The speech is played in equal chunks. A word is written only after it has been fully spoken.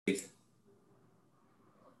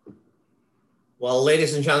Well,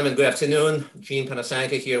 ladies and gentlemen, good afternoon. Gene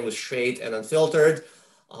Panasanka here with Straight and Unfiltered.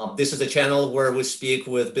 This is a channel where we speak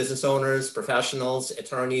with business owners, professionals,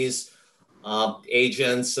 attorneys,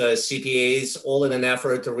 agents, CPAs, all in an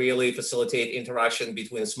effort to really facilitate interaction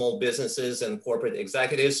between small businesses and corporate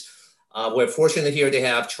executives. We're fortunate here to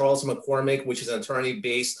have Charles McCormick, which is an attorney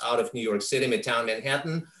based out of New York City, Midtown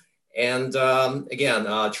Manhattan. And again,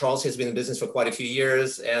 Charles has been in business for quite a few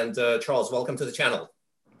years. And Charles, welcome to the channel.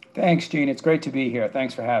 Thanks, Gene. It's great to be here.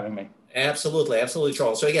 Thanks for having me. Absolutely,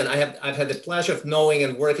 Charles. So again, I've had the pleasure of knowing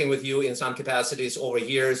and working with you in some capacities over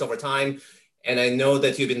years, over time, and I know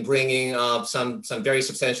that you've been bringing some very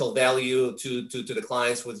substantial value to the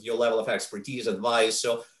clients with your level of expertise, advice.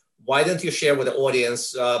 So why don't you share with the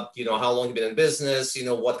audience, how long you've been in business,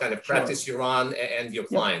 what kind of practice you're on, and your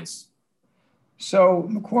clients. So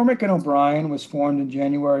McCormick and O'Brien was formed in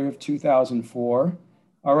January of 2004.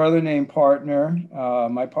 Our other named partner,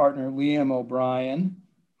 my partner, Liam O'Brien,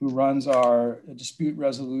 who runs our dispute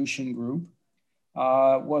resolution group,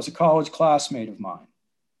 was a college classmate of mine.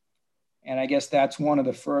 And I guess that's one of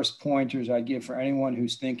the first pointers I give for anyone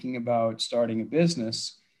who's thinking about starting a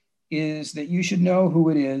business is that you should know who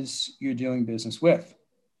it is you're doing business with.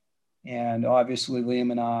 And obviously,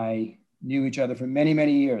 Liam and I knew each other for many,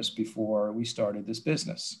 many years before we started this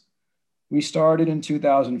business. We started in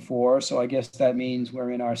 2004, so I guess that means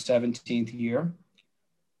we're in our 17th year.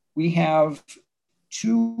 We have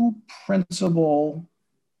two principal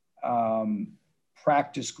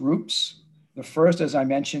practice groups. The first, as I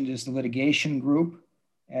mentioned, is the litigation group,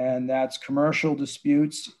 and that's commercial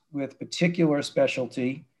disputes with particular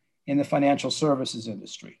specialty in the financial services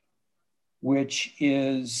industry, which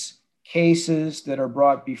is cases that are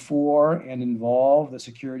brought before and involve the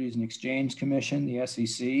Securities and Exchange Commission, the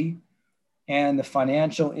SEC, and the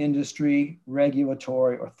Financial Industry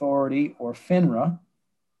Regulatory Authority, or FINRA.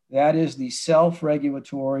 That is the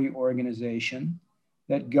self-regulatory organization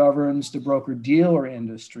that governs the broker-dealer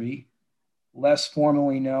industry, less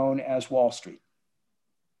formally known as Wall Street.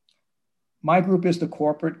 My group is the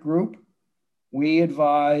corporate group. We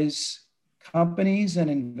advise companies and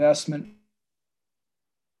investment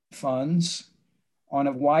funds on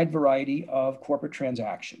a wide variety of corporate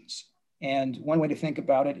transactions. And one way to think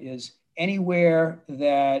about it is anywhere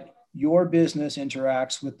that your business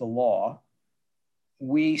interacts with the law,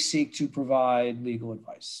 we seek to provide legal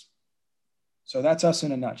advice. So that's us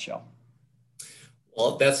in a nutshell.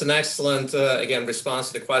 Well, that's an excellent, again,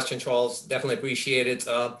 response to the question, Charles. Definitely appreciate it.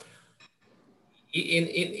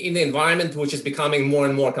 In the environment which is becoming more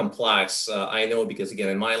and more complex, I know because, again,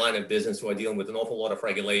 in my line of business, we're dealing with an awful lot of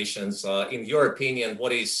regulations. In your opinion,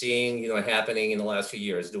 what are you seeing, happening in the last few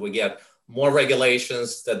years? Do we get more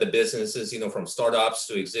regulations that the businesses, from startups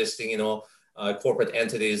to existing, corporate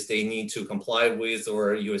entities, they need to comply with,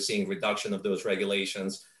 or you're seeing reduction of those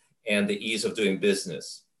regulations and the ease of doing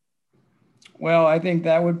business? Well, I think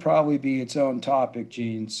that would probably be its own topic,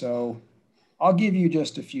 Gene. So I'll give you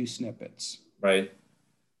just a few snippets. Right.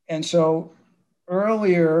 And so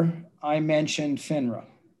earlier I mentioned FINRA.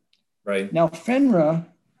 Right. Now, FINRA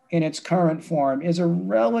in its current form is a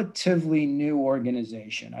relatively new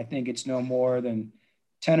organization. I think it's no more than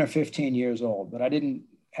 10 or 15 years old, but I didn't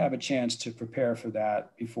have a chance to prepare for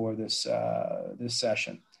that before this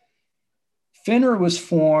session. FINRA was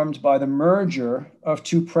formed by the merger of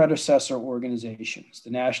two predecessor organizations,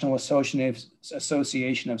 the National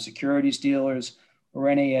Association of Securities Dealers, or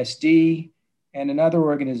NASD, and another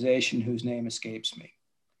organization whose name escapes me.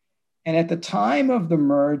 And at the time of the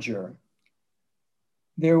merger,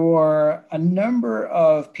 there were a number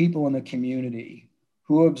of people in the community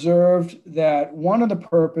who observed that one of the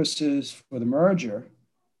purposes for the merger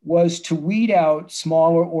was to weed out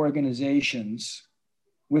smaller organizations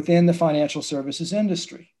within the financial services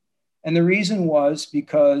industry. And the reason was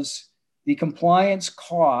because the compliance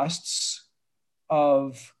costs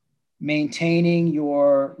of maintaining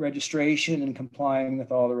your registration and complying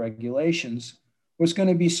with all the regulations was going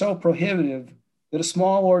to be so prohibitive that a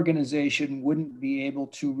small organization wouldn't be able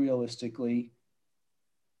to realistically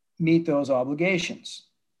meet those obligations.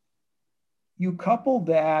 You couple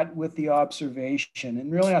that with the observation,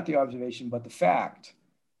 and really not the observation, but the fact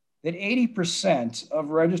that 80% of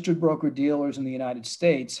registered broker-dealers in the United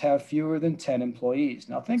States have fewer than 10 employees.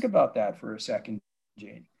 Now think about that for a second,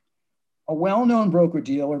 Gene. A well-known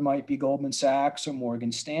broker-dealer might be Goldman Sachs or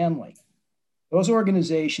Morgan Stanley. Those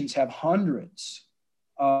organizations have hundreds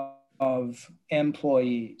of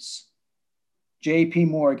employees. JP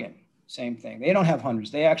Morgan, same thing. They don't have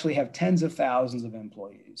hundreds. They actually have tens of thousands of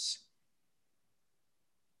employees.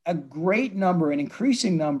 a great number, an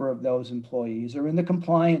increasing number of those employees are in the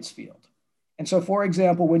compliance field. And so, for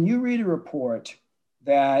example, when you read a report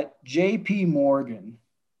that JP Morgan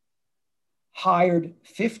hired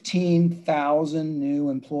 15,000 new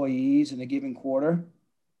employees in a given quarter,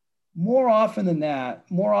 more often than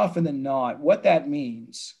not, what that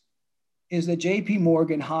means is that JP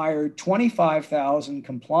Morgan hired 25,000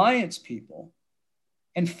 compliance people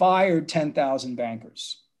and fired 10,000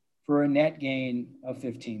 bankers for a net gain of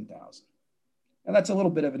 15,000. Now that's a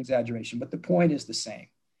little bit of an exaggeration, but the point is the same,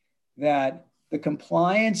 that the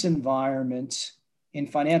compliance environment in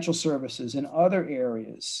financial services and other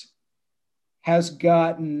areas has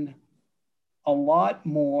gotten a lot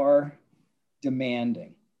more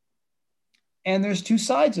demanding. And there's two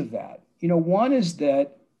sides of that. One is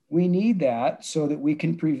that we need that so that we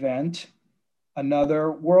can prevent another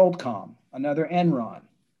WorldCom, another Enron,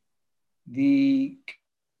 the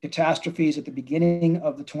catastrophes at the beginning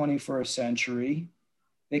of the 21st century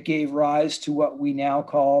that gave rise to what we now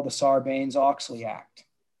call the Sarbanes-Oxley Act.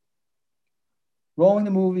 Rolling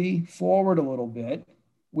the movie forward a little bit,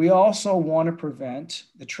 we also want to prevent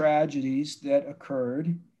the tragedies that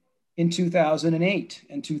occurred in 2008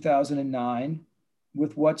 and 2009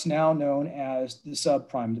 with what's now known as the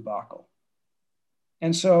subprime debacle.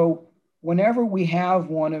 And so whenever we have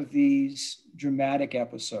one of these dramatic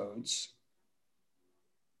episodes,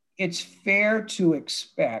 it's fair to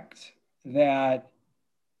expect that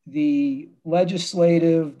the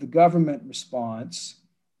government response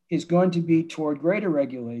is going to be toward greater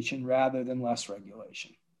regulation rather than less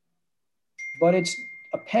regulation. But it's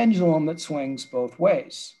a pendulum that swings both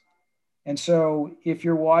ways. And so if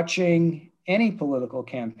you're watching any political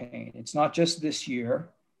campaign, it's not just this year,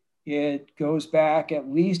 it goes back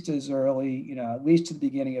at least as early, at least to the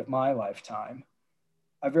beginning of my lifetime.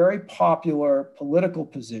 A very popular political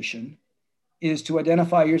position is to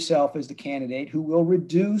identify yourself as the candidate who will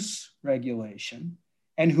reduce regulation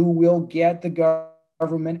and who will get the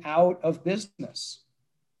government out of business.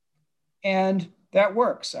 And that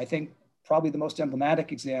works. I think probably the most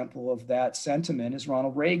emblematic example of that sentiment is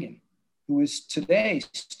Ronald Reagan, who is today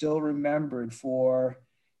still remembered for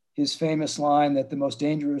his famous line that the most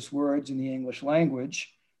dangerous words in the English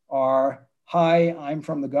language are, "Hi, I'm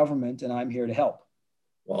from the government and I'm here to help."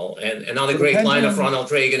 Well, and another great line of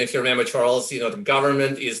Ronald Reagan, if you remember, Charles, the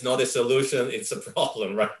government is not a solution, it's a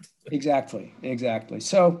problem, right? Exactly.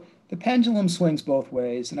 So the pendulum swings both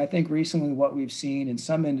ways. And I think recently what we've seen in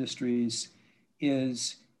some industries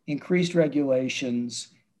is increased regulations.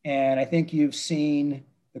 And I think you've seen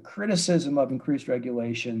the criticism of increased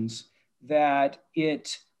regulations that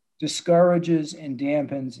it discourages and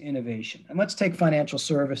dampens innovation. And let's take financial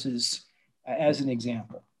services as an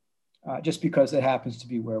example, just because that happens to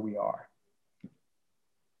be where we are.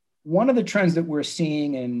 One of the trends that we're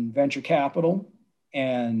seeing in venture capital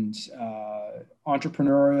and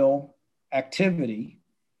entrepreneurial activity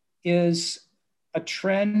is a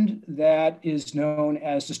trend that is known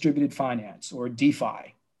as distributed finance, or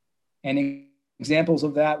DeFi. And examples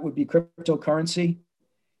of that would be cryptocurrency.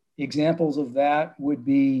 Examples of that would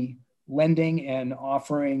be lending and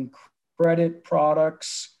offering credit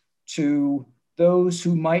products to those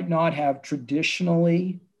who might not have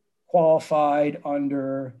traditionally qualified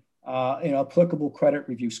under applicable credit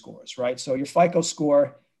review scores, right? So your FICO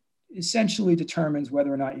score essentially determines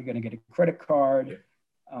whether or not you're going to get a credit card,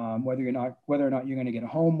 whether or not you're going to get a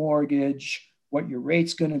home mortgage, what your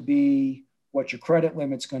rate's going to be, what your credit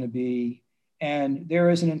limit's going to be. And there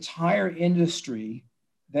is an entire industry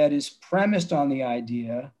that is premised on the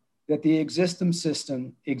idea that the existing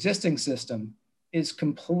system is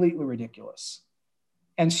completely ridiculous.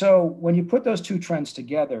 And so when you put those two trends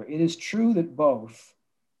together, it is true that both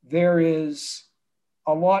there is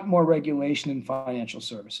a lot more regulation in financial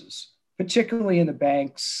services, particularly in the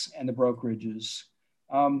banks and the brokerages.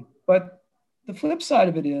 But the flip side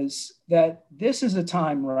of it is that this is a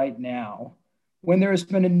time right now when there has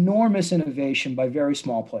been enormous innovation by very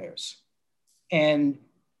small players. And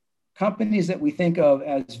companies that we think of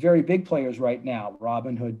as very big players right now,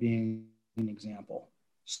 Robinhood being an example,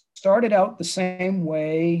 started out the same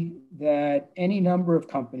way that any number of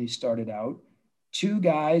companies started out, two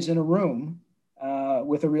guys in a room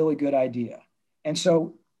with a really good idea. And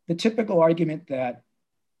so the typical argument that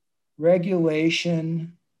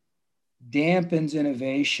regulation dampens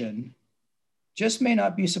innovation just may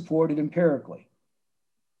not be supported empirically.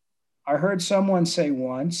 I heard someone say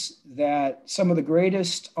once that some of the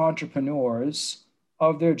greatest entrepreneurs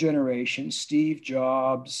of their generation, Steve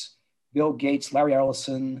Jobs, Bill Gates, Larry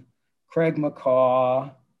Ellison, Craig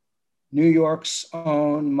McCaw, New York's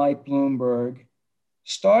own Mike Bloomberg,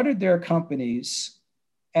 started their companies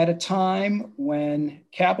at a time when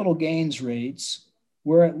capital gains rates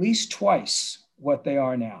were at least twice what they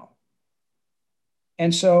are now.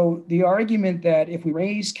 And so the argument that if we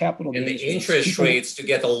raise capital And the gains rates, interest rates to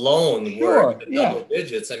get a loan were sure, in the yeah, double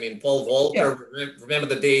digits. I mean, Paul yeah, Volcker, remember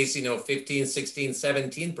the days, 15, 16,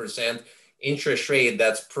 17% interest rate,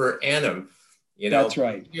 that's per annum, that's per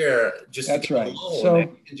right. year, just to That's get a right. loan. And So,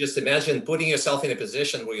 you can just imagine putting yourself in a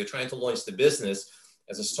position where you're trying to launch the business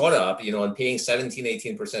as a startup, and paying 17,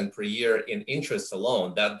 18% per year in interest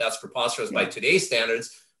alone. That's preposterous by yeah, today's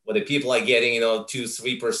standards. Where the people are getting, 2,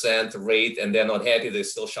 3% rate, and they're not happy. They're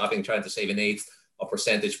still shopping, trying to save an eighth a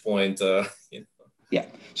percentage point. yeah.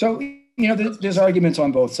 So, there's arguments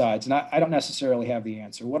on both sides, and I don't necessarily have the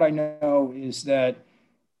answer. What I know is that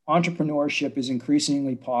entrepreneurship is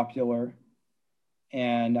increasingly popular.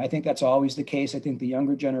 And I think that's always the case. I think the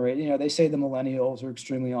younger generation, they say the millennials are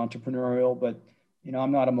extremely entrepreneurial, but,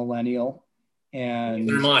 I'm not a millennial. Neither And,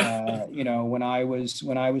 am I.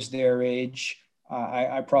 when I was their age,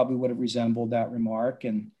 I probably would have resembled that remark.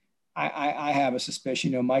 And I have a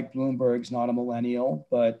suspicion, Mike Bloomberg's not a millennial,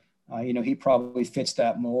 but, he probably fits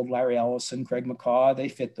that mold. Larry Ellison, Craig McCaw, they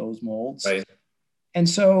fit those molds. Right. And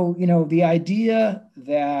so, the idea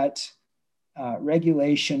that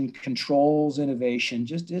regulation controls innovation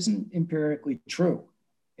just isn't empirically true.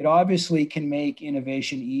 It obviously can make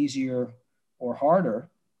innovation easier or harder.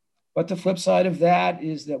 But the flip side of that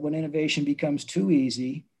is that when innovation becomes too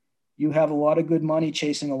easy, you have a lot of good money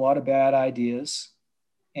chasing a lot of bad ideas.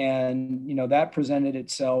 And that presented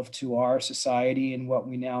itself to our society in what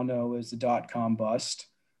we now know as the dot-com bust,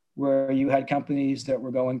 where you had companies that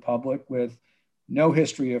were going public with no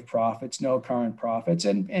history of profits, no current profits,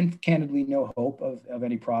 and candidly, no hope of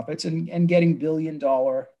any profits, and getting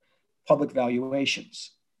billion-dollar public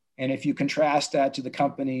valuations. And if you contrast that to the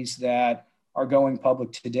companies that are going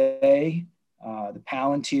public today, the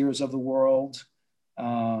Palantirs of the world,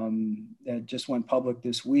 that just went public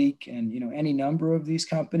this week, and any number of these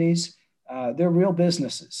companies, they're real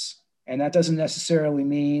businesses, and that doesn't necessarily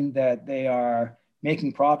mean that they are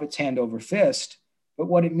making profits hand over fist. But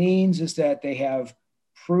what it means is that they have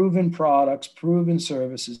proven products, proven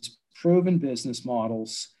services, proven business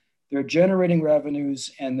models. They're generating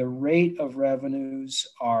revenues, and the rate of revenues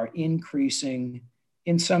are increasing,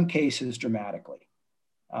 in some cases, dramatically.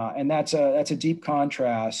 And that's a deep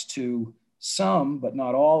contrast to some, but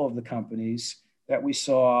not all, of the companies that we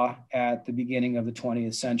saw at the beginning of the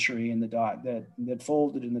 20th century that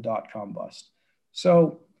folded in the dot-com bust.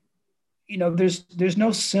 So, there's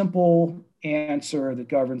no simple answer that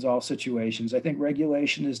governs all situations. I think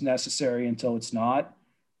regulation is necessary until it's not.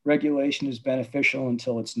 Regulation is beneficial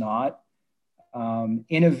until it's not.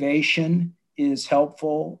 Innovation is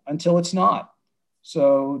helpful until it's not.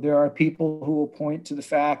 So there are people who will point to the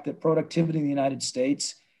fact that productivity in the United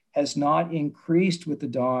States has not increased with the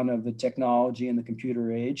dawn of the technology and the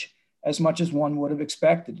computer age as much as one would have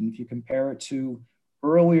expected. And if you compare it to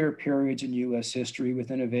earlier periods in US history with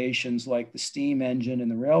innovations like the steam engine and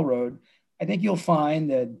the railroad, I think you'll find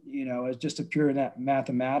that, as just a pure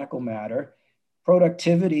mathematical matter,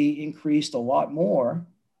 productivity increased a lot more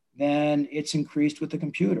than it's increased with the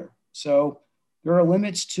computer. So there are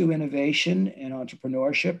limits to innovation and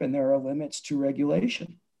entrepreneurship, and there are limits to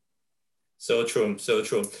regulation. So true, so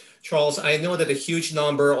true. Charles, I know that a huge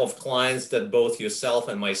number of clients that both yourself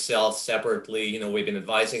and myself separately, we've been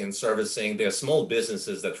advising and servicing, they're small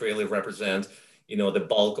businesses that really represent, the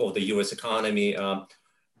bulk of the US economy.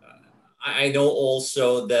 I know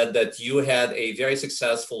also that you had a very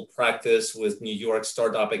successful practice with New York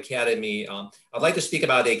Startup Academy. I'd like to speak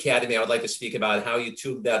about the academy. I would like to speak about how you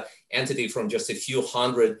took that entity from just a few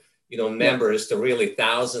hundred, members to really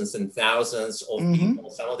thousands and thousands of people.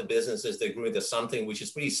 Some of the businesses that grew into something which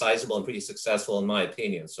is pretty sizable and pretty successful, in my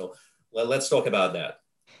opinion. So let's talk about that.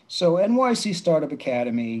 So NYC Startup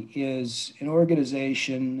Academy is an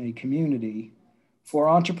organization, a community for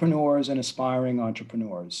entrepreneurs and aspiring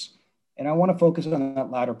entrepreneurs. And I want to focus on that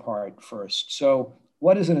latter part first. So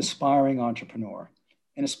what is an aspiring entrepreneur?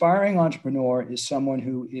 An aspiring entrepreneur is someone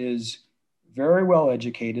who is very well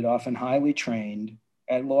educated, often highly trained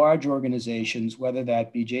at large organizations, whether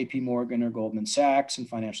that be JP Morgan or Goldman Sachs in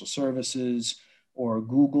financial services, or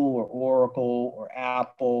Google or Oracle or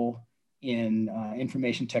Apple in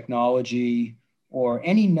information technology, or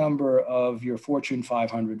any number of your Fortune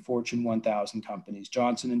 500, Fortune 1000 companies,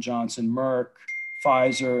 Johnson & Johnson, Merck,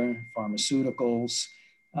 Pfizer, pharmaceuticals,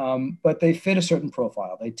 but they fit a certain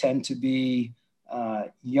profile. They tend to be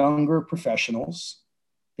younger professionals.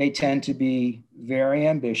 They tend to be very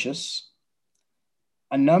ambitious.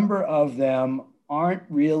 A number of them aren't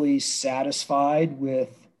really satisfied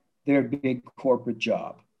with their big corporate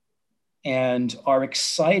job. and are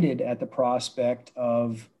excited at the prospect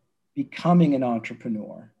of becoming an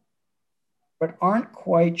entrepreneur, but aren't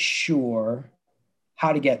quite sure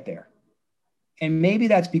how to get there. And maybe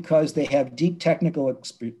that's because they have deep technical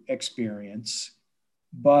experience,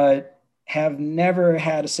 but have never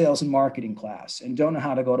had a sales and marketing class and don't know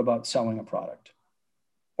how to go about selling a product.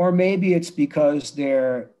 Or maybe it's because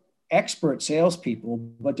they're expert salespeople,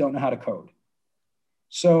 but don't know how to code.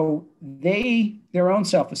 So their own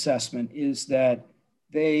self-assessment is that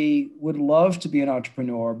they would love to be an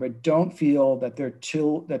entrepreneur, but don't feel that their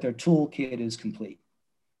toolkit is complete.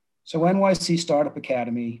 So NYC Startup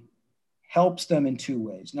Academy helps them in two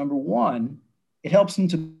ways. Number one, it helps them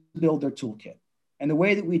to build their toolkit. And the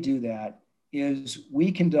way that we do that is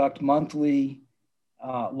we conduct monthly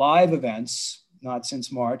live events, not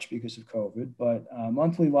since March because of COVID, but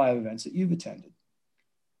monthly live events that you've attended,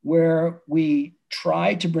 where we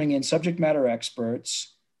try to bring in subject matter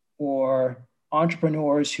experts or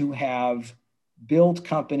entrepreneurs who have built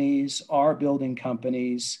companies, are building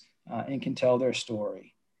companies, and can tell their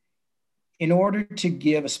story, in order to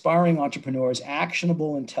give aspiring entrepreneurs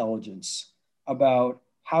actionable intelligence about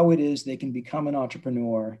how it is they can become an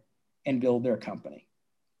entrepreneur and build their company.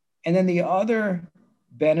 And then the other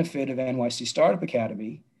benefit of NYC Startup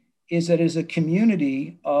Academy is that it is a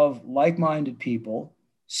community of like-minded people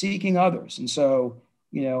seeking others. And so,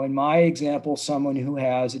 in my example, someone who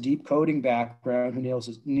has a deep coding background who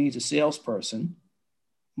needs a salesperson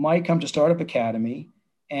might come to Startup Academy,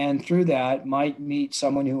 and through that might meet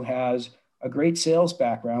someone who has a great sales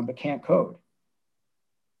background but can't code.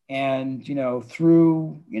 And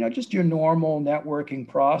through just your normal networking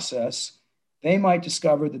process, they might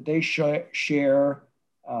discover that they share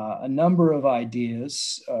a number of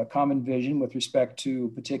ideas, common vision with respect to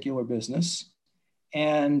a particular business,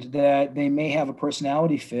 and that they may have a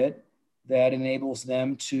personality fit that enables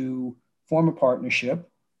them to form a partnership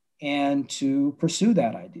and to pursue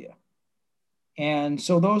that idea. And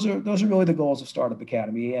so those are really the goals of Startup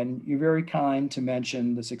Academy. And you're very kind to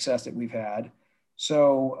mention the success that we've had.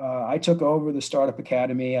 So I took over the Startup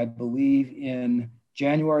Academy, I believe, in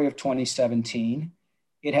January of 2017.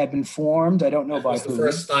 It had been formed, I don't know by who. It was the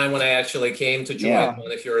first time when I actually came to join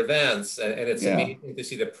one of your events. And it's amazing to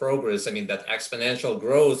see the progress. I mean, that exponential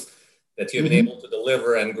growth that you've been able to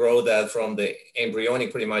deliver and grow that from the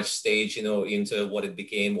embryonic pretty much stage, into what it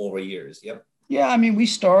became over years. Yep. Yeah, I mean, we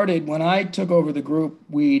started when I took over the group.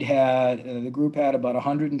 The group had about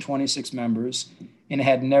 126 members and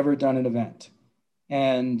had never done an event.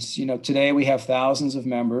 And today we have thousands of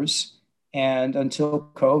members. And until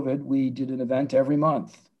COVID, we did an event every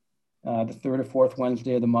month, the third or fourth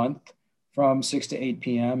Wednesday of the month, from 6 to 8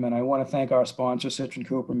 p.m. And I want to thank our sponsor, Citrin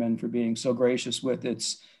Cooperman, for being so gracious with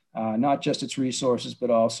its not just its resources, but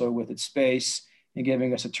also with its space and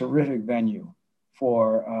giving us a terrific venue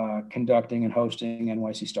for conducting and hosting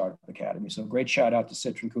NYC Startup Academy. So great shout out to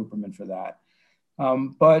Citrin Cooperman for that.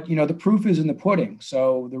 But the proof is in the pudding.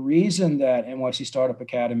 So the reason that NYC Startup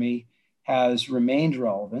Academy has remained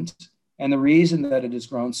relevant and the reason that it has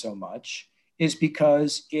grown so much is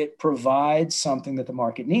because it provides something that the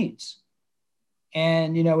market needs.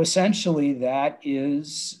 And, essentially that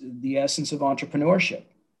is the essence of entrepreneurship,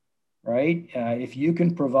 right? If you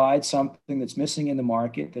can provide something that's missing in the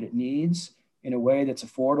market that it needs in a way that's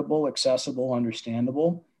affordable, accessible,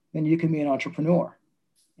 understandable, then you can be an entrepreneur.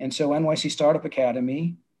 And so NYC Startup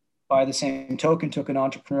Academy, by the same token, took an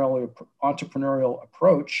entrepreneurial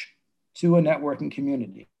approach to a networking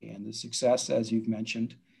community. And the success, as you've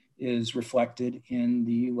mentioned, is reflected in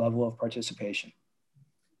the level of participation.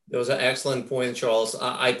 Those are excellent points, Charles.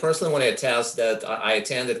 I personally want to attest that I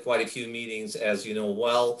attended quite a few meetings, as you know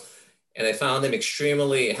well, and I found them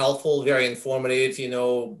extremely helpful, very informative,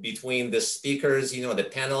 between the speakers, the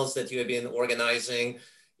panels that you have been organizing,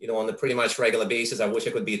 on a pretty much regular basis. I wish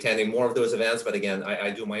I could be attending more of those events, but again, I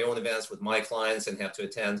do my own events with my clients and have to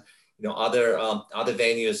attend, other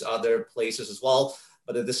venues, other places as well.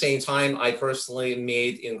 But at the same time, I personally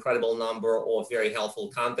made incredible number of very helpful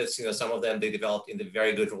contacts. Some of them they developed into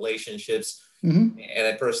very good relationships. And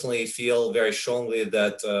I personally feel very strongly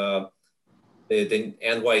that the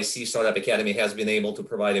NYC Startup Academy has been able to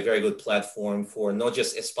provide a very good platform for not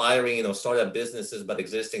just aspiring, startup businesses, but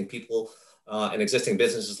existing people and existing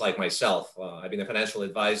businesses like myself. I've been a financial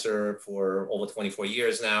advisor for over 24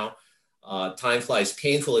 years now. Time flies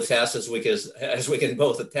painfully fast, as we can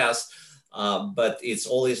both attest. But it's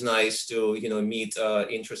always nice to, meet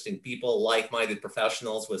interesting people, like-minded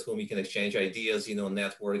professionals with whom we can exchange ideas,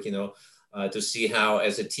 network, to see how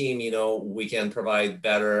as a team, we can provide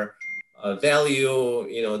better value,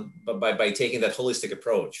 by taking that holistic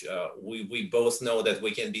approach. We both know that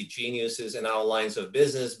we can be geniuses in our lines of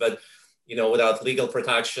business, but without legal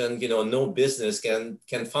protection, no business can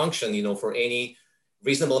function, for any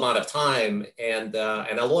reasonable amount of time. And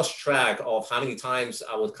I lost track of how many times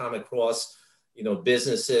I would come across,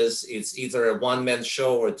 businesses. It's either a one-man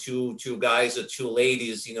show or two guys or two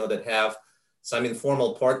ladies, that have some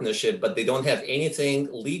informal partnership, but they don't have anything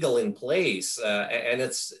legal in place. And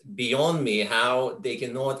it's beyond me how they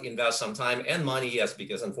cannot invest some time and money, yes,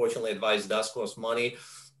 because unfortunately advice does cost money,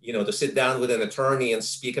 to sit down with an attorney and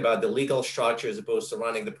speak about the legal structure as opposed to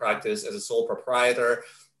running the practice as a sole proprietor,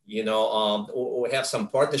 or have some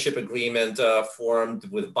partnership agreement formed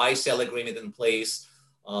with buy-sell agreement in place.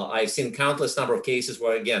 I've seen countless number of cases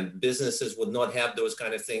where, again, businesses would not have those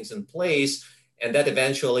kind of things in place, and that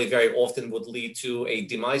eventually very often would lead to a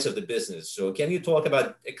demise of the business. So can you talk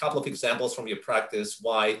about a couple of examples from your practice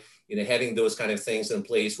why having those kind of things in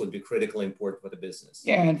place would be critically important for the business?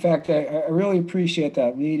 Yeah, in fact, I really appreciate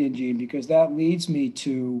that lead in, Gene, because that leads me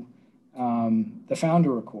to the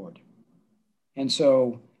founder accord. And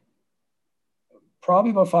so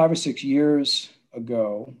probably about 5 or 6 years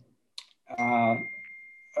ago,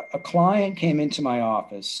 a client came into my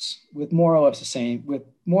office with more or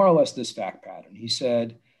less this fact pattern. He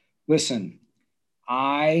said, listen,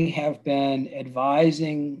 I have been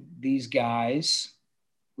advising these guys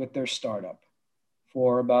with their startup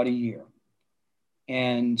for about a year.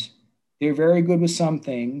 And they're very good with some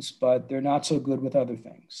things, but they're not so good with other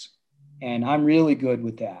things. And I'm really good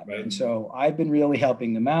with that. Right. And so I've been really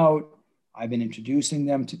helping them out. I've been introducing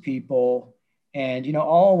them to people. And,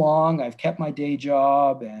 all along, I've kept my day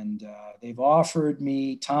job, and they've offered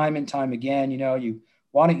me time and time again,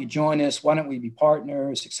 why don't you join us? Why don't we be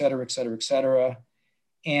partners, et cetera, et cetera, et cetera.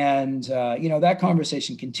 And, that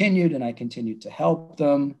conversation continued, and I continued to help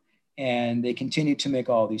them. And they continued to make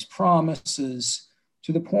all these promises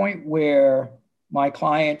to the point where my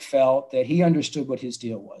client felt that he understood what his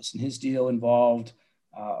deal was. And his deal involved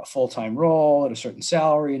a full-time role at a certain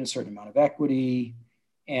salary and a certain amount of equity.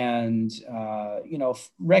 And,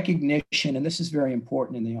 recognition, and this is very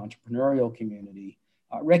important in the entrepreneurial community,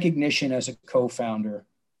 recognition as a co-founder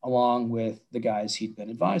along with the guys he'd been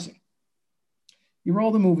advising. You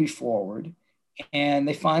roll the movie forward, and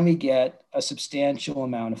they finally get a substantial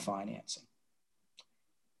amount of financing.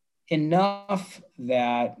 Enough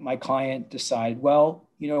that my client decided, well,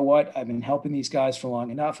 you know what? I've been helping these guys for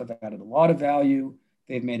long enough. I've added a lot of value.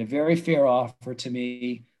 They've made a very fair offer to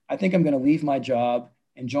me. I think I'm going to leave my job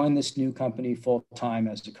and join this new company full-time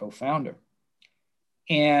as a co-founder.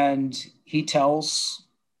 And he tells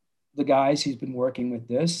the guys he's been working with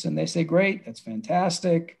this, and they say, great, that's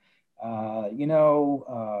fantastic.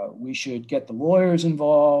 We should get the lawyers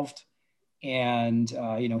involved, and,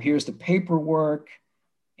 here's the paperwork,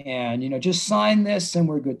 and, just sign this and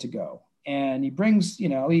we're good to go. And he brings, he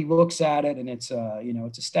looks at it, and it's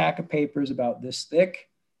a stack of papers about this thick.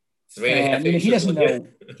 And he doesn't know,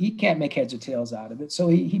 he can't make heads or tails out of it. So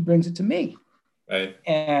he brings it to me. Right.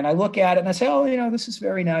 And I look at it and I say, oh, this is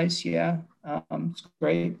very nice. Yeah, it's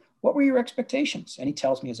great. What were your expectations? And he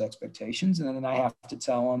tells me his expectations. And then I have to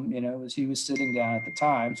tell him, as he was sitting down at the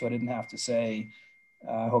time, so I didn't have to say,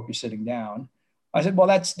 I hope you're sitting down. I said, well,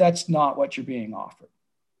 that's not what you're being offered.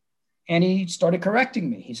 And he started correcting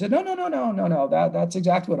me. He said, no, that's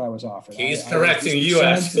exactly what I was offered. He's correcting you,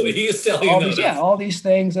 actually. He is telling you all these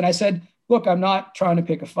things. And I said, look, I'm not trying to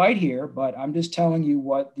pick a fight here, but I'm just telling you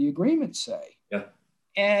what the agreements say. Yeah.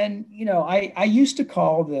 And, I used to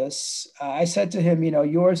call this, I said to him,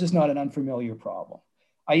 yours is not an unfamiliar problem.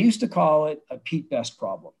 I used to call it a Pete Best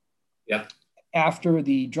problem. Yeah. After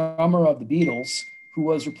the drummer of the Beatles, who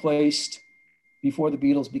was replaced before the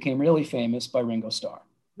Beatles became really famous by Ringo Starr.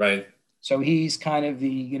 Right. So he's kind of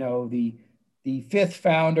the fifth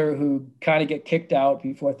founder who kind of get kicked out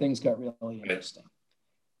before things got really interesting.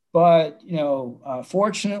 Right. But,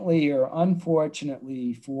 fortunately or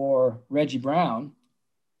unfortunately for Reggie Brown,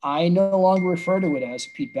 I no longer refer to it as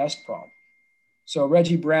Pete Best problem. So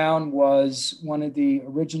Reggie Brown was one of the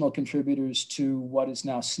original contributors to what is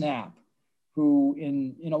now Snap, who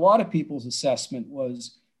in a lot of people's assessment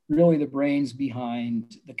was really the brains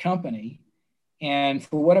behind the company. And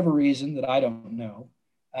for whatever reason that I don't know,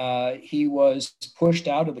 he was pushed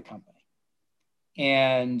out of the company,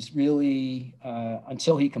 and really,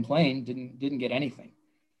 until he complained, didn't get anything.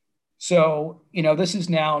 So, this is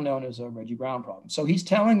now known as a Reggie Brown problem. So he's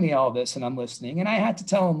telling me all this, and I'm listening, and I had to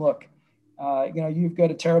tell him, look, you've got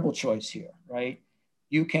a terrible choice here, right?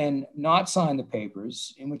 You can not sign the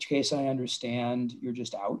papers, in which case I understand you're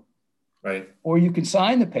just out. Right. Or you can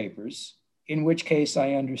sign the papers, in which case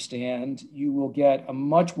I understand you will get a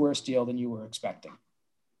much worse deal than you were expecting,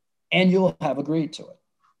 and you'll have agreed to it.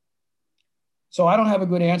 So I don't have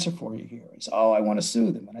a good answer for you here. He said, oh, I want to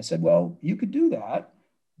sue them. And I said, well, you could do that,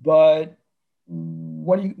 but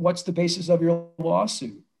what's the basis of your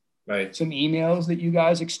lawsuit? Right. Some emails that you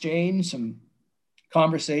guys exchanged, some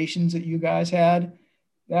conversations that you guys had.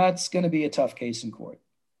 That's going to be a tough case in court.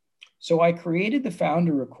 So I created the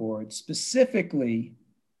Founder Accord specifically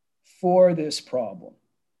for this problem.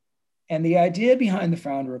 And the idea behind the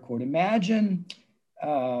Founder Accord, imagine, 3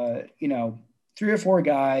 or 4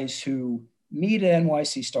 guys who meet at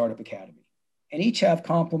NYC Startup Academy and each have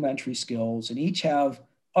complementary skills and each have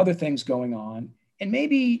other things going on. And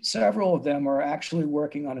maybe several of them are actually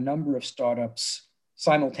working on a number of startups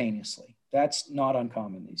simultaneously. That's not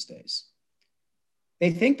uncommon these days.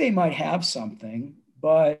 They think they might have something,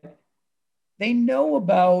 but they know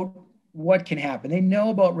about what can happen. They know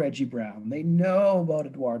about Reggie Brown. They know about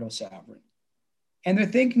Eduardo Saverin. And they're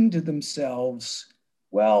thinking to themselves,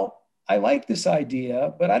 well, I like this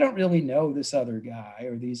idea, but I don't really know this other guy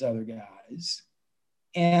or these other guys.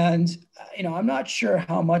 And, I'm not sure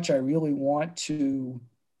how much I really want to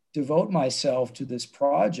devote myself to this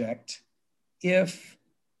project if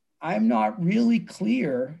I'm not really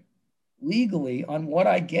clear legally on what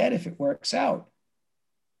I get if it works out.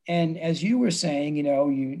 And as you were saying, you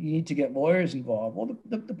need to get lawyers involved. Well,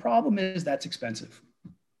 the problem is that's expensive.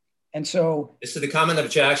 And so this is the common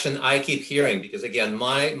objection I keep hearing, because again,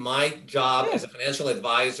 my job as a financial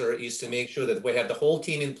advisor is to make sure that we have the whole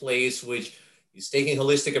team in place, which is taking a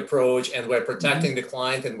holistic approach, and we're protecting the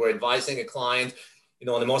client and we're advising a client,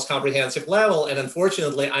 on the most comprehensive level. And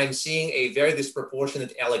unfortunately, I'm seeing a very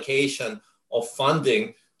disproportionate allocation of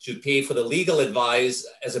funding to pay for the legal advice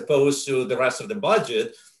as opposed to the rest of the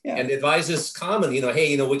budget. Yeah. And the advice is common,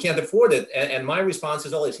 hey, we can't afford it. And my response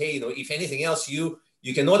is always, hey, if anything else, you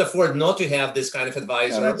cannot afford not to have this kind of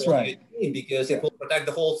advisor. That's right. Because it will protect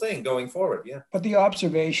the whole thing going forward. Yeah. But the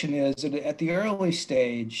observation is that at the early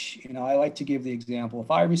stage, I like to give the example. If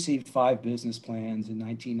I received 5 business plans in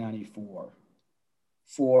 1994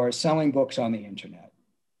 for selling books on the internet,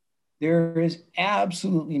 there is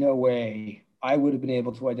absolutely no way I would have been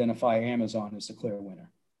able to identify Amazon as the clear winner.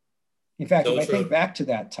 In fact, if I think back to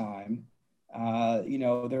that time,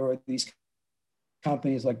 there were these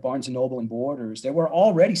companies like Barnes & Noble and Borders that were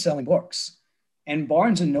already selling books. And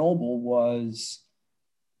Barnes & Noble was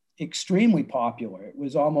extremely popular. It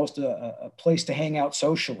was almost a place to hang out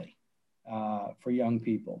socially for young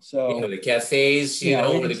people. So the cafes,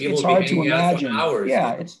 where the people it's hard to hanging out imagine. for hours.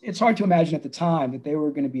 Yeah, it's hard to imagine at the time that they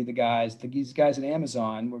were going to be the guys. These guys at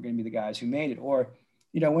Amazon were going to be the guys who made it. Or,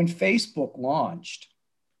 when Facebook launched,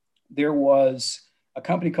 there was a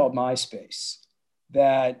company called MySpace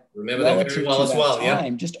that remember that very well as well.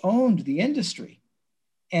 Time, just owned the industry.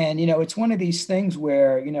 And, it's one of these things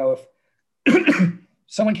where, if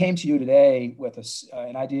someone came to you today with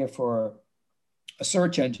an idea for a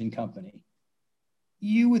search engine company,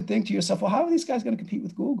 you would think to yourself, well, how are these guys going to compete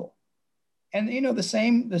with Google? And, the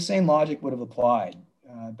same logic would have applied.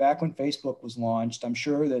 Back when Facebook was launched, I'm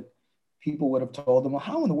sure that people would have told them, well,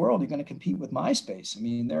 how in the world are you going to compete with MySpace? I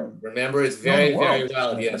mean, remember it's very, very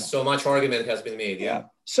well. Yes. So much argument has been made. Yeah.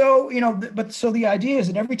 So, so the idea is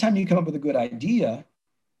that every time you come up with a good idea,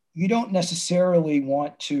 you don't necessarily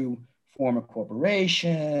want to form a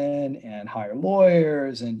corporation and hire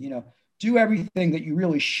lawyers and, do everything that you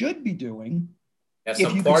really should be doing. Have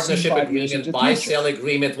some partnership agreement, buy-sell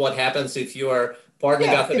agreement. What happens if your partner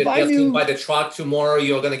gets sued by the truck tomorrow?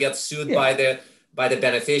 You're going to get sued by the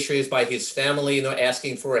beneficiaries, by his family,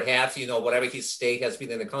 asking for a half, whatever his stake has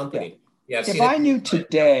been in the company. Yeah. If I knew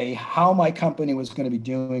today how my company was going to be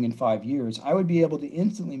doing in 5 years, I would be able to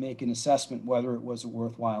instantly make an assessment whether it was a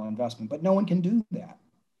worthwhile investment, but no one can do that.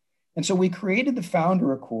 And so we created the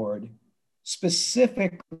Founder Accord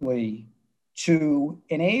specifically to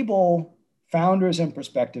enable founders and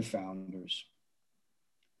prospective founders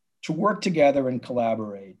to work together and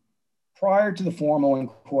collaborate prior to the formal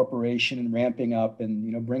incorporation and ramping up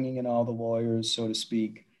and bringing in all the lawyers, so to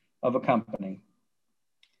speak, of a company,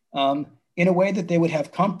 in a way that they would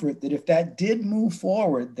have comfort that if that did move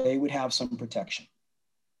forward, they would have some protection.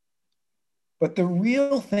 But the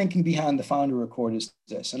real thinking behind the Founder Accord is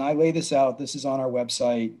this, and I lay this out. This is on our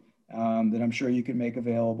website that I'm sure you can make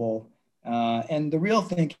available. And the real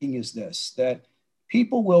thinking is this, that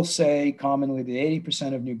people will say commonly that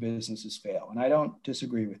 80% of new businesses fail, and I don't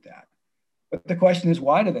disagree with that. But the question is,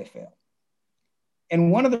 why do they fail?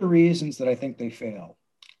 And one of the reasons that I think they fail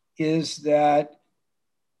is that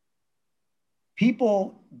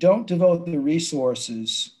people don't devote the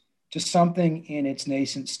resources to something in its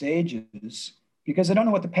nascent stages because they don't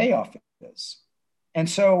know what the payoff is. And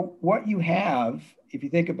so what you have, if you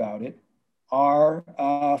think about it, are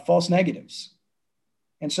false negatives.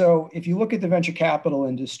 And so if you look at the venture capital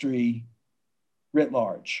industry writ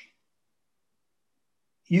large,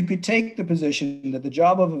 you could take the position that the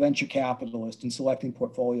job of a venture capitalist in selecting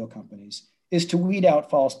portfolio companies is to weed out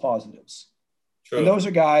false positives. True. And those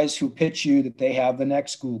are guys who pitch you that they have the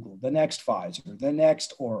next Google, the next Pfizer, the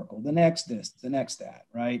next Oracle, the next this, the next that,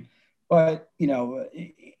 right? But, you know,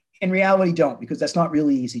 in reality, don't, because that's not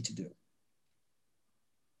really easy to do.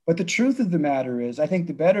 But the truth of the matter is, I think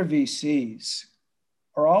the better VCs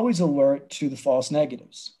are always alert to the false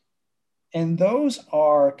negatives. And those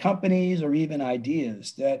are companies or even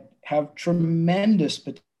ideas that have tremendous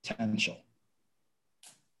potential,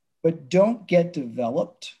 but don't get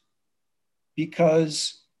developed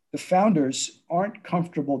because the founders aren't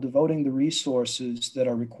comfortable devoting the resources that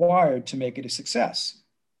are required to make it a success.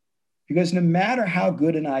 Because no matter how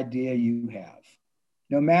good an idea you have,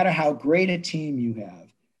 no matter how great a team you have,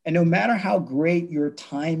 and no matter how great your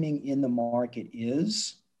timing in the market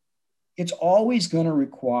is, it's always going to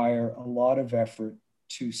require a lot of effort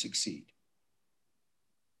to succeed.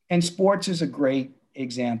 And sports is a great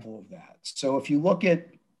example of that. So if you look at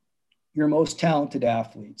your most talented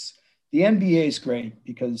athletes, the NBA is great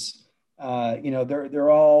because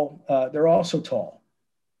they're all so tall.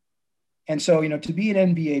 And so, to be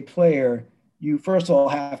an NBA player, you first of all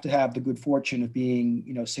have to have the good fortune of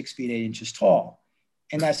being, 6 feet 8 inches tall.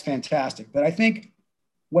 And that's fantastic. But I think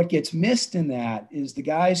what gets missed in that is the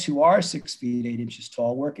guys who are 6 feet 8 inches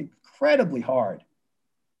tall work incredibly hard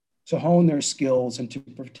to hone their skills and to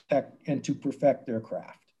perfect their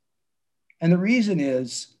craft. And the reason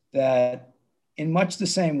is that in much the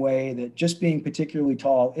same way that just being particularly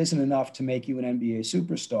tall isn't enough to make you an NBA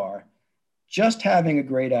superstar, just having a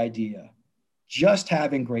great idea, just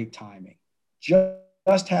having great timing,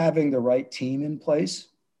 just having the right team in place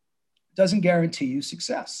doesn't guarantee you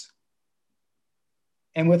success.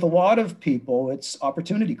 And with a lot of people, it's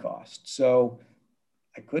opportunity cost. So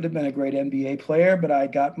I could have been a great NBA player, but I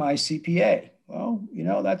got my CPA. Well,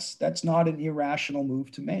 that's not an irrational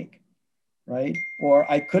move to make, right? Or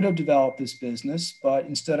I could have developed this business, but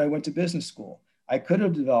instead I went to business school. I could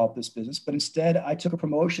have developed this business, but instead I took a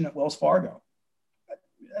promotion at Wells Fargo.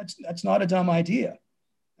 That's not a dumb idea.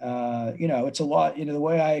 It's a lot, the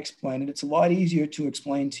way I explain it, it's a lot easier to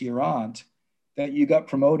explain to your aunt that you got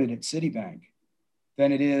promoted at Citibank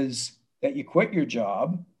than it is that you quit your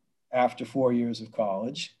job after 4 years of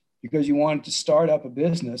college because you wanted to start up a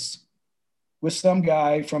business with some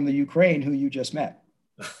guy from the Ukraine who you just met.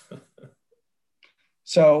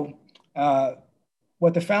 So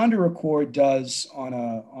what the Founder Accord does on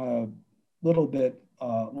a little bit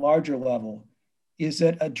larger level is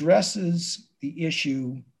it addresses the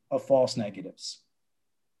issue of false negatives.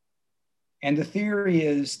 And the theory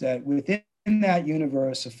is that within that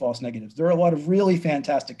universe of false negatives, there are a lot of really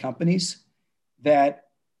fantastic companies that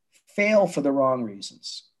fail for the wrong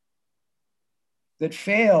reasons. That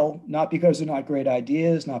fail not because they're not great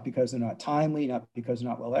ideas, not because they're not timely, not because they're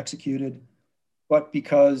not well executed, but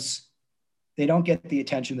because they don't get the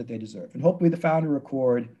attention that they deserve. And hopefully the Founder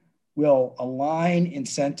Accord will align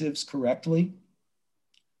incentives correctly,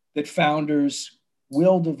 that founders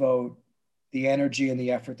will devote the energy and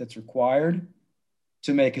the effort that's required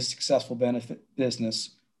to make a successful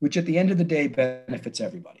business, which at the end of the day benefits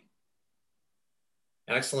everybody.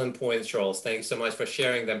 Excellent points, Charles. Thanks so much for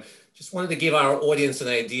sharing them. Just wanted to give our audience an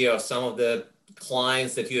idea of some of the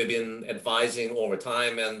clients that you have been advising over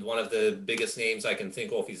time. And one of the biggest names I can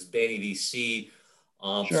think of is Benny VC.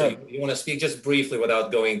 Sure. So you want to speak just briefly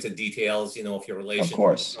without going into details, of your relationship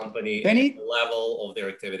with the company and the level of their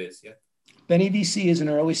activities. Yeah. Benny VC is an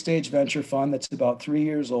early stage venture fund that's about 3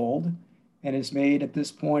 years old and has made at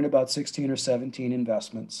this point about 16 or 17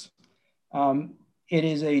 investments. It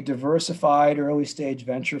is a diversified early stage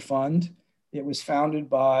venture fund. It was founded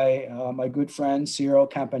by my good friend Ciro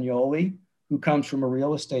Campagnoli, who comes from a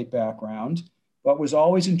real estate background, but was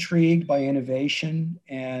always intrigued by innovation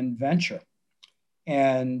and venture.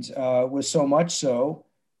 And was so much so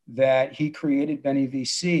that he created Benny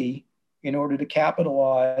VC in order to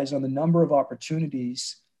capitalize on the number of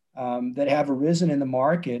opportunities that have arisen in the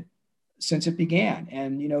market since it began.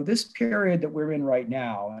 And, this period that we're in right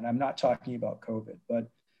now, and I'm not talking about COVID, but,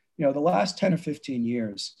 the last 10 or 15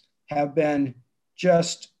 years have been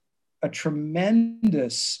just a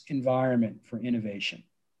tremendous environment for innovation.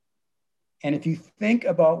 And if you think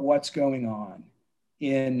about what's going on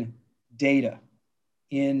in data,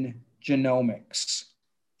 in genomics,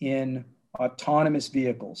 in autonomous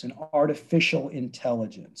vehicles, in artificial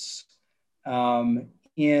intelligence,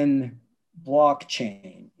 in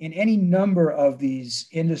blockchain, in any number of these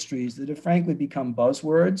industries that have frankly become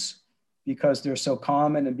buzzwords because they're so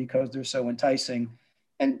common and because they're so enticing,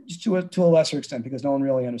 and to a lesser extent because no one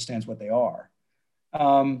really understands what they are.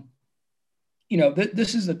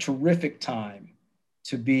 This is a terrific time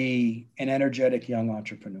to be an energetic young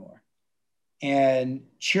entrepreneur. And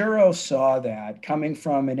Ciro saw that coming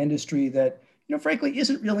from an industry that, frankly,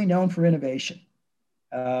 isn't really known for innovation.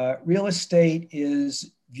 Real estate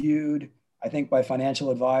is viewed, I think, by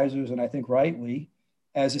financial advisors, and I think rightly,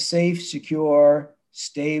 as a safe, secure,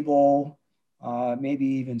 stable, maybe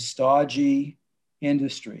even stodgy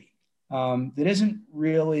industry that isn't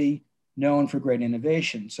really known for great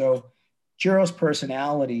innovation. So Ciro's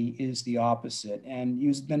personality is the opposite, and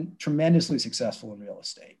he's been tremendously successful in real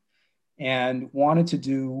estate and wanted to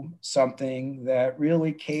do something that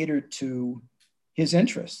really catered to his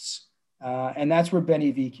interests. And that's where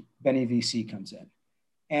Benny VC comes in.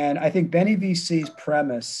 And I think Benny VC's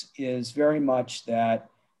premise is very much that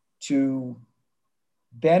to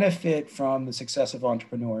benefit from the success of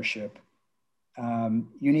entrepreneurship,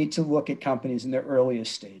 you need to look at companies in their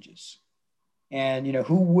earliest stages. And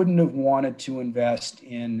who wouldn't have wanted to invest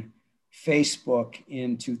in Facebook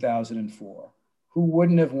in 2004? Who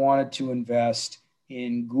wouldn't have wanted to invest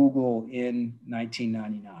in Google in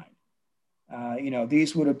 1999?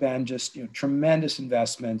 These would have been just tremendous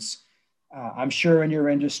investments. I'm sure in your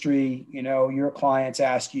industry, your clients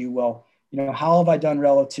ask you, well, how have I done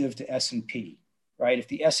relative to S&P, right? If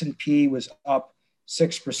the S&P was up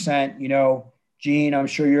 6%, Gene, I'm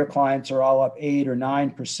sure your clients are all up 8 or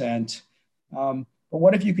 9%. But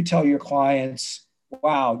what if you could tell your clients,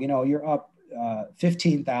 wow, you're up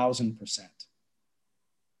 15,000%.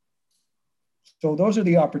 So those are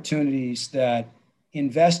the opportunities that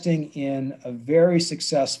investing in a very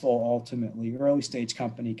successful, ultimately early stage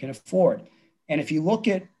company can afford. And if you look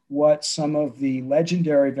at what some of the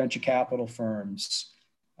legendary venture capital firms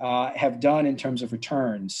have done in terms of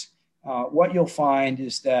returns, what you'll find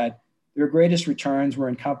is that their greatest returns were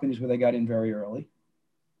in companies where they got in very early.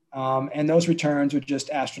 And those returns are just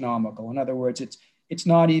astronomical. In other words, it's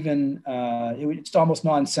not even, it's almost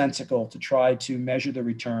nonsensical to try to measure the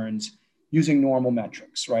returns using normal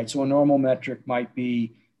metrics, right? So a normal metric might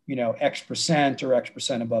be, X% or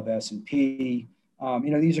X% above S&P.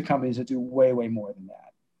 These are companies that do way, way more than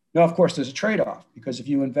that. Now, of course, there's a trade-off because if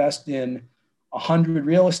you invest in 100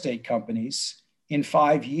 real estate companies in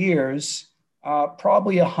 5 years,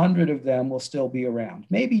 probably 100 of them will still be around.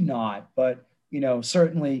 Maybe not, but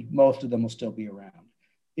certainly most of them will still be around.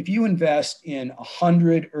 If you invest in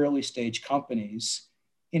 100 early stage companies,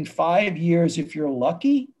 in 5 years, if you're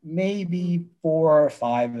lucky, maybe 4 or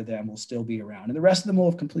 5 of them will still be around, and the rest of them will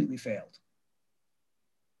have completely failed.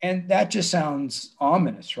 And that just sounds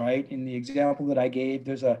ominous, right? In the example that I gave,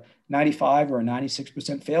 there's a 95 or a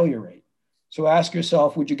 96% failure rate. So ask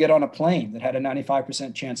yourself, would you get on a plane that had a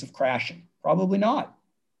 95% chance of crashing? Probably not.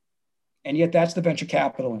 And yet that's the venture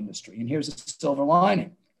capital industry. And here's the silver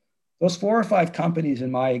lining. Those 4 or 5 companies in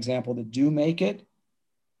my example that do make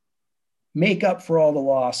up for all the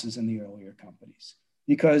losses in the earlier companies.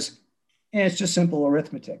 Because, and it's just simple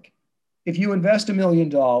arithmetic. If you invest $1 million,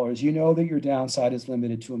 you know that your downside is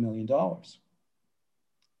limited to $1 million,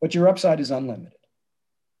 but your upside is unlimited.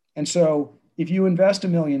 And so if you invest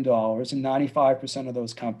 $1 million and 95% of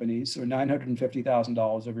those companies, or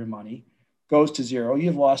 $950,000 of your money, goes to zero,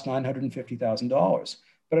 you've lost $950,000.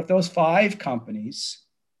 But if those 5 companies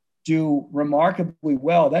do remarkably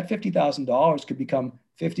well, that $50,000 could become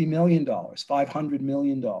 $50 million, $500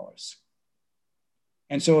 million.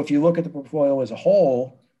 And so if you look at the portfolio as a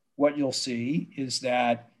whole, what you'll see is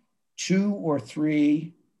that 2 or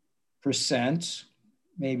 3%,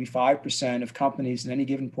 maybe 5% of companies in any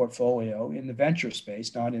given portfolio in the venture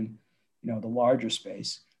space, not in the larger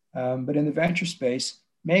space, but in the venture space,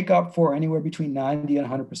 make up for anywhere between 90 and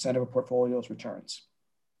 100% of a portfolio's returns.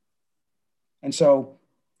 And so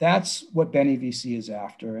that's what Benny VC is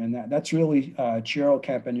after. And that's really Ciro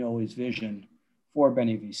Campagnoli's vision for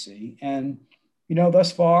Benny VC. And,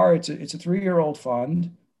 thus far, it's a 3-year-old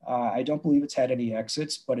fund. I don't believe it's had any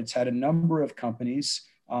exits, but it's had a number of companies,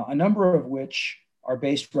 a number of which are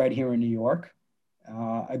based right here in New York.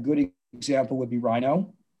 A good example would be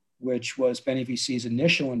Rhino, which was Benny VC's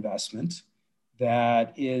initial investment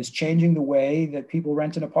that is changing the way that people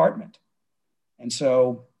rent an apartment. And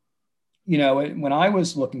so, when I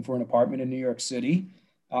was looking for an apartment in New York City,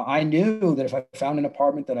 I knew that if I found an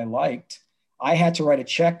apartment that I liked, I had to write a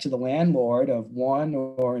check to the landlord of 1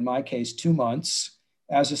 or in my case 2 months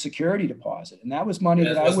as a security deposit. And that was money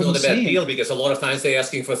that I was wouldn't not a bad see. deal because a lot of times they're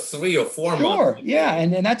asking for 3 or 4 months. Sure, yeah.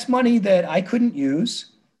 And that's money that I couldn't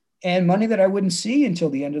use and money that I wouldn't see until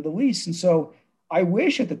the end of the lease. And so I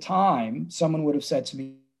wish at the time someone would have said to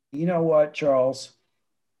me, you know what, Charles,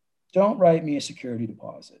 don't write me a security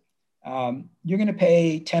deposit. You're going to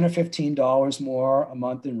pay $10 or $15 more a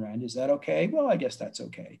month in rent. Is that okay? Well, I guess that's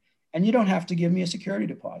okay. And you don't have to give me a security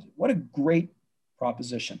deposit. What a great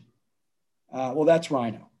proposition. Well, that's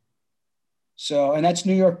Rhino. So, and that's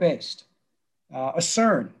New York based.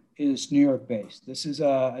 Acern is New York based. This is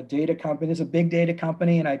a data company. It's a big data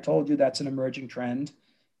company. And I told you that's an emerging trend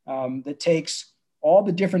that takes all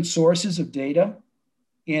the different sources of data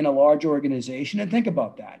in a large organization. And think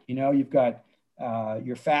about that. You know, you've got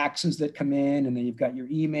your faxes that come in, and then you've got your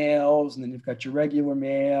emails, and then you've got your regular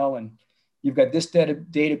mail, and you've got this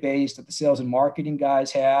database that the sales and marketing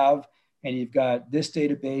guys have, and you've got this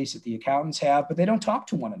database that the accountants have, but they don't talk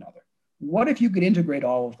to one another. What if you could integrate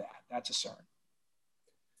all of that? That's Acern.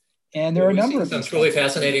 And there are a number of some truly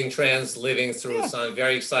fascinating trends living through some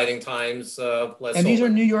very exciting times. And these are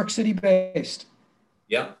New York City based.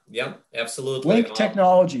 Yeah, absolutely. Link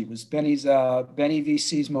Technology was Benny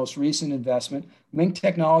VC's most recent investment. Link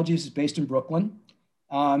Technologies is based in Brooklyn.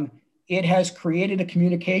 It has created a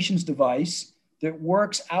communications device that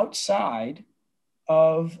works outside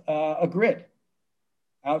of a grid,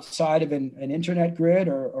 outside of an internet grid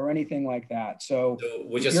or anything like that. So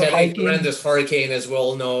we just had a horrendous hurricane, as we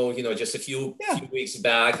all know, just a few weeks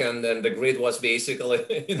back, and then the grid was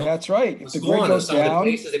basically, that's right. If the grid goes down, some of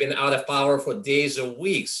the places have been out of power for days or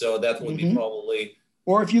weeks. So that would be probably.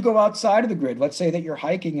 Or if you go outside of the grid, let's say that you're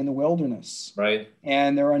hiking in the wilderness, right?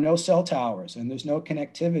 And there are no cell towers and there's no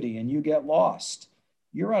connectivity and you get lost,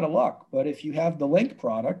 you're out of luck. But if you have the Link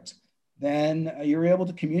product, then you're able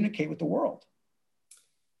to communicate with the world.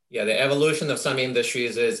 Yeah, the evolution of some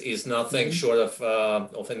industries is nothing short of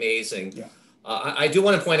amazing. Yeah. I do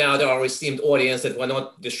want to point out to our esteemed audience that we're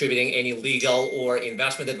not distributing any legal or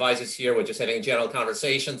investment advices here. We're just having a general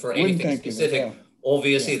conversation for anything specific.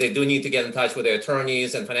 Obviously, they do need to get in touch with their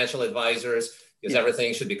attorneys and financial advisors because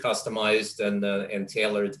everything should be customized and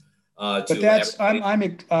tailored. But that's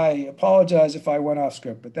I apologize if I went off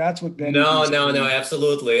script, but that's what Benny. No,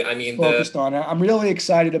 absolutely. I mean, focused on. I'm really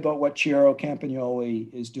excited about what Ciro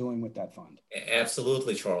Campagnoli is doing with that fund.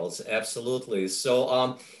 Absolutely, Charles. Absolutely.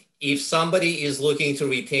 So, if somebody is looking to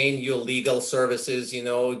retain your legal services,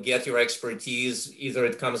 get your expertise, either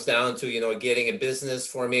it comes down to, getting a business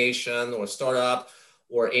formation or startup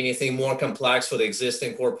or anything more complex for the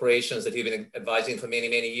existing corporations that you've been advising for many,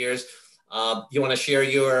 many years. You want to share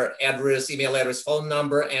your address, email address, phone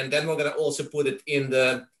number, and then we're going to also put it in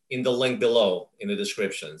the link below in the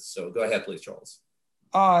description. So go ahead, please, Charles.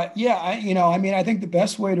 I think the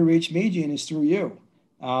best way to reach me, Gene, is through you.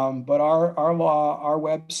 But our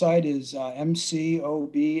website is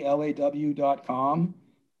mcoblaw.com,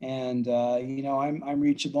 and I'm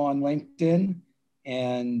reachable on LinkedIn,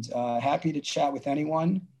 and happy to chat with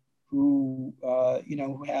anyone who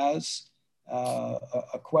who has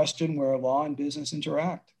a question where law and business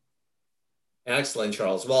interact. Excellent,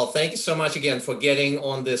 Charles. Well, thank you so much again for getting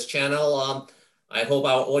on this channel. I hope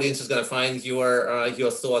our audience is going to find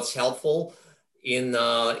your thoughts helpful in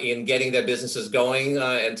getting their businesses going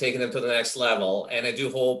and taking them to the next level. And I do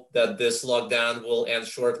hope that this lockdown will end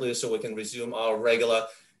shortly so we can resume our regular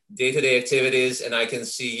day-to-day activities, and I can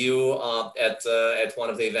see you at one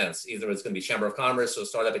of the events. Either it's going to be Chamber of Commerce or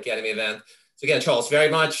Startup Academy event. So again, Charles,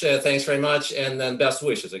 thanks very much, and then best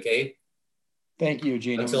wishes, okay? Thank you,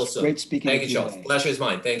 Gene. Until soon. Great speaking Thank with you, Charles. Today. Pleasure is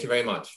mine. Thank you very much.